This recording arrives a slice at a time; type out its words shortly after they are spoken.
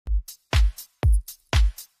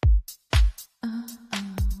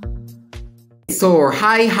So,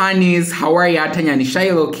 hi honeys, how are ya?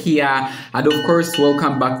 Tanyanishailoc here, and of course,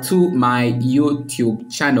 welcome back to my YouTube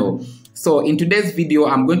channel. So, in today's video,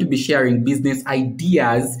 I'm going to be sharing business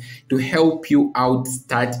ideas to help you out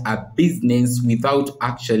start a business without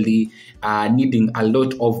actually needing a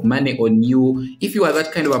lot of money on you. If you are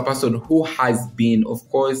that kind of a person who has been, of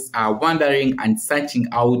course, wondering and searching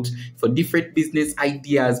out for different business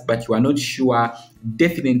ideas, but you are not sure,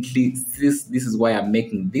 definitely this is why I'm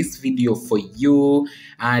making this video for you.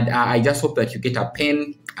 And I just hope that you get a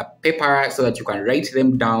pen, a paper, so that you can write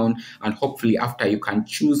them down, and hopefully after you can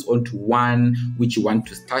choose onto one which you want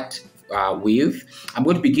to start with. I'm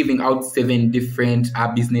going to be giving out 7 different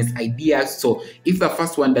business ideas. So if the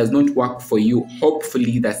first one does not work for you,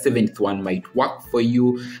 hopefully the 7th one might work for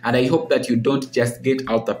you. And I hope that you don't just get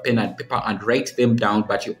out the pen and paper and write them down,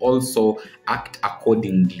 but you also act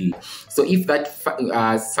accordingly. So if that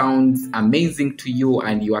sounds amazing to you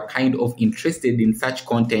and you are kind of interested in such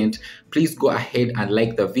content, please go ahead and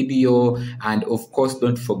like the video, and of course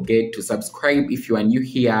don't forget to subscribe if you are new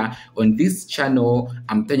here on this channel.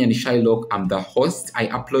 I'm tanyanishailoc, I'm the host. I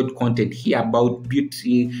upload content here about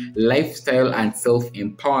beauty, lifestyle, and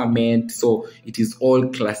self-empowerment, so it is all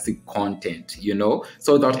classic content, you know.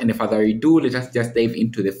 So without any further ado, let us just dive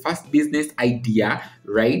into the first business idea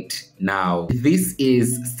right now. This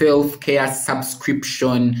is self-care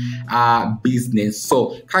subscription business.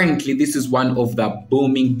 So currently this is one of the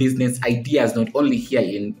booming business ideas, not only here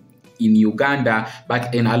in Uganda,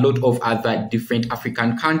 but in a lot of other different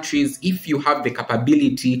African countries. If you have the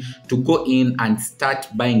capability to go in and start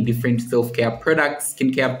buying different self-care products,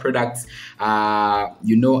 skincare products,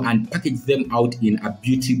 you know, and package them out in a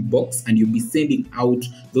beauty box, and you'll be sending out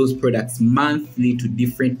those products monthly to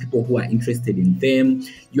different people who are interested in them,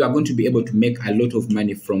 you are going to be able to make a lot of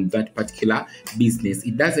money from that particular business.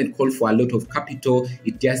 It doesn't call for a lot of capital.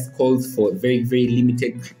 It just calls for very, very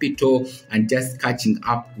limited capital and just catching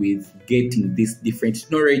up with getting this different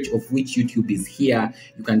knowledge, of which YouTube is here.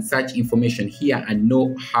 You can search information here and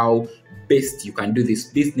know how best you can do this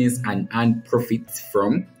business and earn profits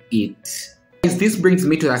from it. This brings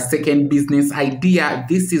me to the second business idea.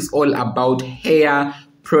 This is all about hair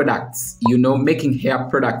products, you know, making hair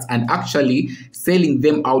products and actually selling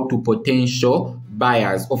them out to potential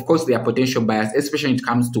buyers. Of course, they are potential buyers, especially when it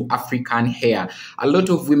comes to African hair. A lot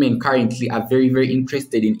of women currently are very, very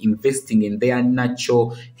interested in investing in their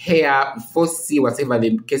natural hair, foresee, whatever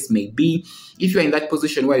the case may be. If you're in that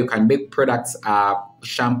position where you can make products,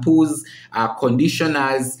 shampoos,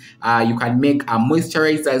 conditioners, you can make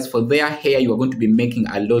moisturizers for their hair, you are going to be making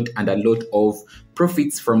a lot of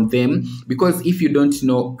profits from them. Because if you don't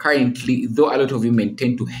know, currently, though a lot of women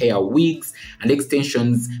tend to hair wigs and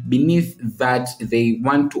extensions, beneath that they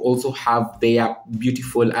want to also have their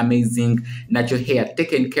beautiful, amazing natural hair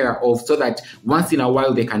taken care of, so that once in a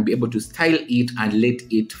while they can be able to style it and let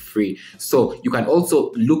it free. So you can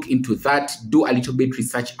also look into that, do a little bit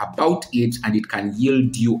research about it, and it can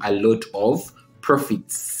yield you a lot of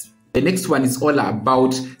profits. The next one is all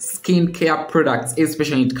about skincare products,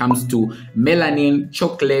 especially when it comes to melanin,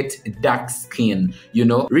 chocolate, dark skin. You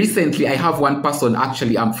know, recently I have one person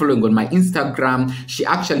actually I'm following on my Instagram. She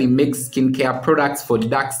actually makes skincare products for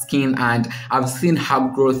dark skin, and I've seen her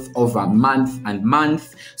growth over month and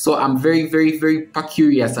month. So I'm very, very, very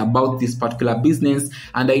curious about this particular business,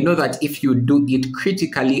 and I know that if you do it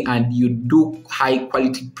critically and you do high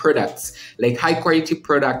quality products, like high quality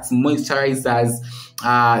products, moisturizers,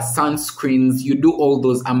 sunscreens, you do all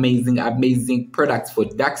those amazing products for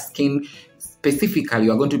dark skin specifically,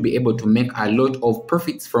 you are going to be able to make a lot of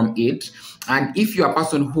profits from it. And if you're a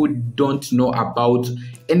person who don't know about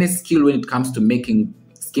any skill when it comes to making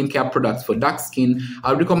skincare products for dark skin,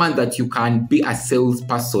 I recommend that you can be a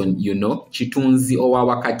salesperson, you know, chitunzi or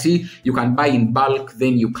wakati. You can buy in bulk,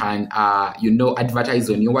 then you can, you know, advertise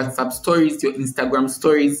on your WhatsApp stories, your Instagram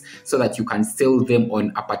stories, so that you can sell them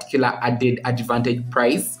on a particular added advantage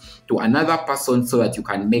price to another person, so that you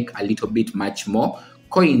can make a little bit much more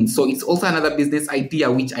coins. So it's also another business idea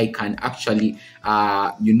which I can actually,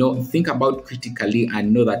 you know, think about critically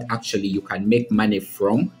and know that actually you can make money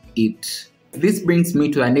from it. This brings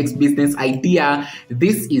me to the next business idea.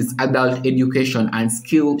 This is adult education and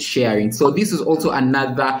skill sharing. So this is also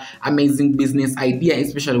another amazing business idea,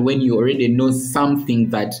 especially when you already know something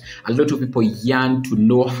that a lot of people yearn to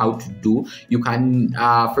know how to do. You can,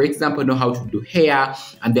 for example, know how to do hair,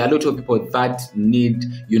 and there are a lot of people that need,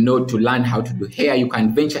 you know, to learn how to do hair. You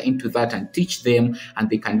can venture into that and teach them, and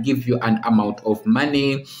they can give you an amount of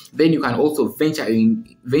money. Then you can also venture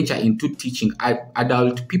venture into teaching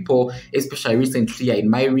adult people, especially recently in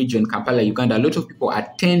my region, Kampala, Uganda. A lot of people are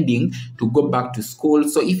tending to go back to school.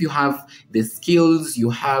 So if you have the skills, you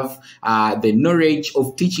have the knowledge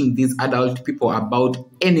of teaching these adult people about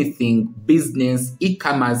anything, business,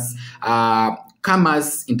 e-commerce,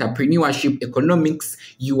 commerce, entrepreneurship, economics,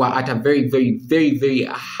 you are at a very, very, very, very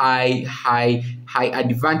high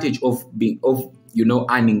advantage of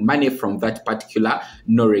earning money from that particular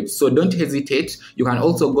knowledge. So don't hesitate. You can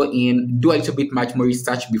also go in, do a little bit much more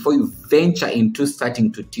research before you venture into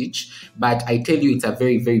starting to teach. But I tell you, it's a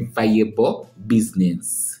very, very viable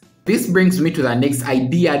business. This brings me to the next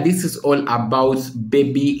idea. This is all about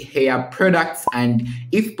baby hair products and,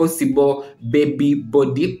 if possible, baby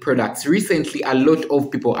body products. Recently, a lot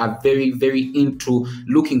of people are very, very into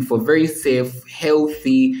looking for very safe,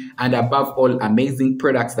 healthy, and above all, amazing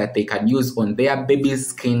products that they can use on their baby's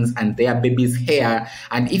skins and their baby's hair.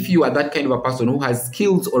 And if you are that kind of a person who has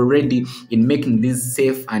skills already in making these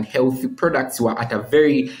safe and healthy products, you are at a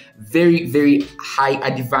very, very, very high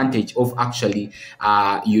advantage of actually,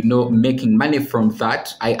 making money from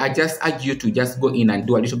that. I just urge you to just go in and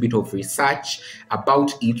do a little bit of research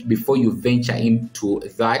about it before you venture into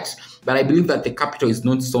that. But I believe that the capital is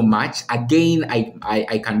not so much. Again,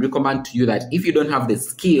 I can recommend to you that if you don't have the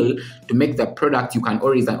skill to make the product, you can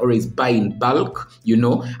always buy in bulk,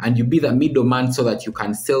 and you be the middleman so that you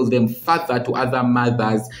can sell them further to other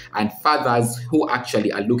mothers and fathers who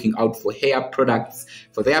actually are looking out for hair products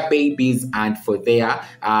for their babies and for their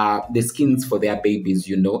the skins for their babies.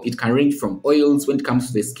 It can range from oils. When it comes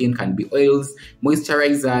to the skin, can be oils,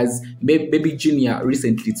 moisturizers. Baby Junior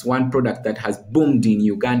recently, it's one product that has boomed in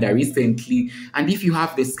Uganda recently. And if you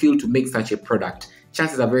have the skill to make such a product,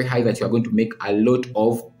 chances are very high that you are going to make a lot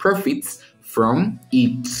of profits from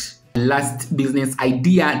it. Last business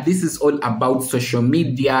idea. This is all about social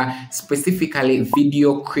media, specifically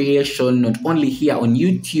video creation, not only here on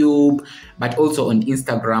YouTube, but also on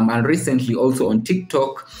Instagram and recently also on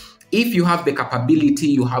TikTok. If you have the capability,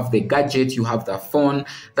 you have the gadget, you have the phone,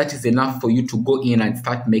 that is enough for you to go in and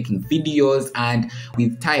start making videos. And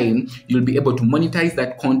with time, you'll be able to monetize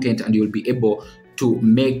that content and you'll be able to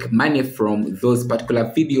make money from those particular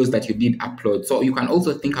videos that you did upload. So you can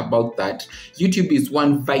also think about that. YouTube is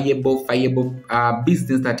one viable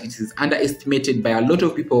business that it is underestimated by a lot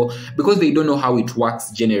of people because they don't know how it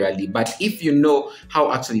works generally. But if you know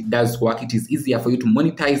how actually it does work, it is easier for you to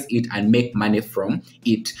monetize it and make money from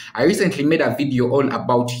it. I recently made a video all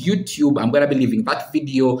about YouTube. I'm going to be leaving that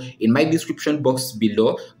video in my description box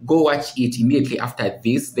below. Go watch it immediately after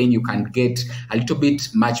this. Then you can get a little bit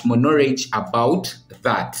much more knowledge about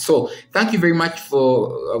that. So thank you very much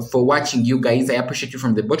for watching, you guys. I appreciate you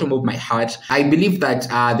from the bottom of my heart. I believe that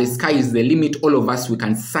the sky is the limit. All of us, we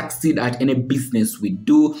can succeed at any business we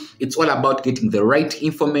do. It's all about getting the right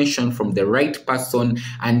information from the right person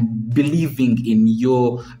and believing in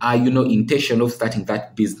your intention of starting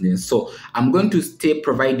that business. So I'm going to stay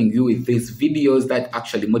providing you with these videos that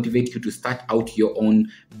actually motivate you to start out your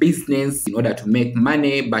own business in order to make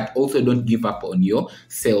money, but also don't give up on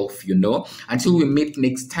yourself. Until we meet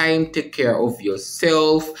next time, take care of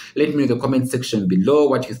yourself. Let me know in the comment section below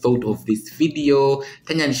what you thought of this video.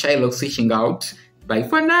 Tanyanishailoc switching out. Bye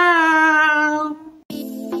for now.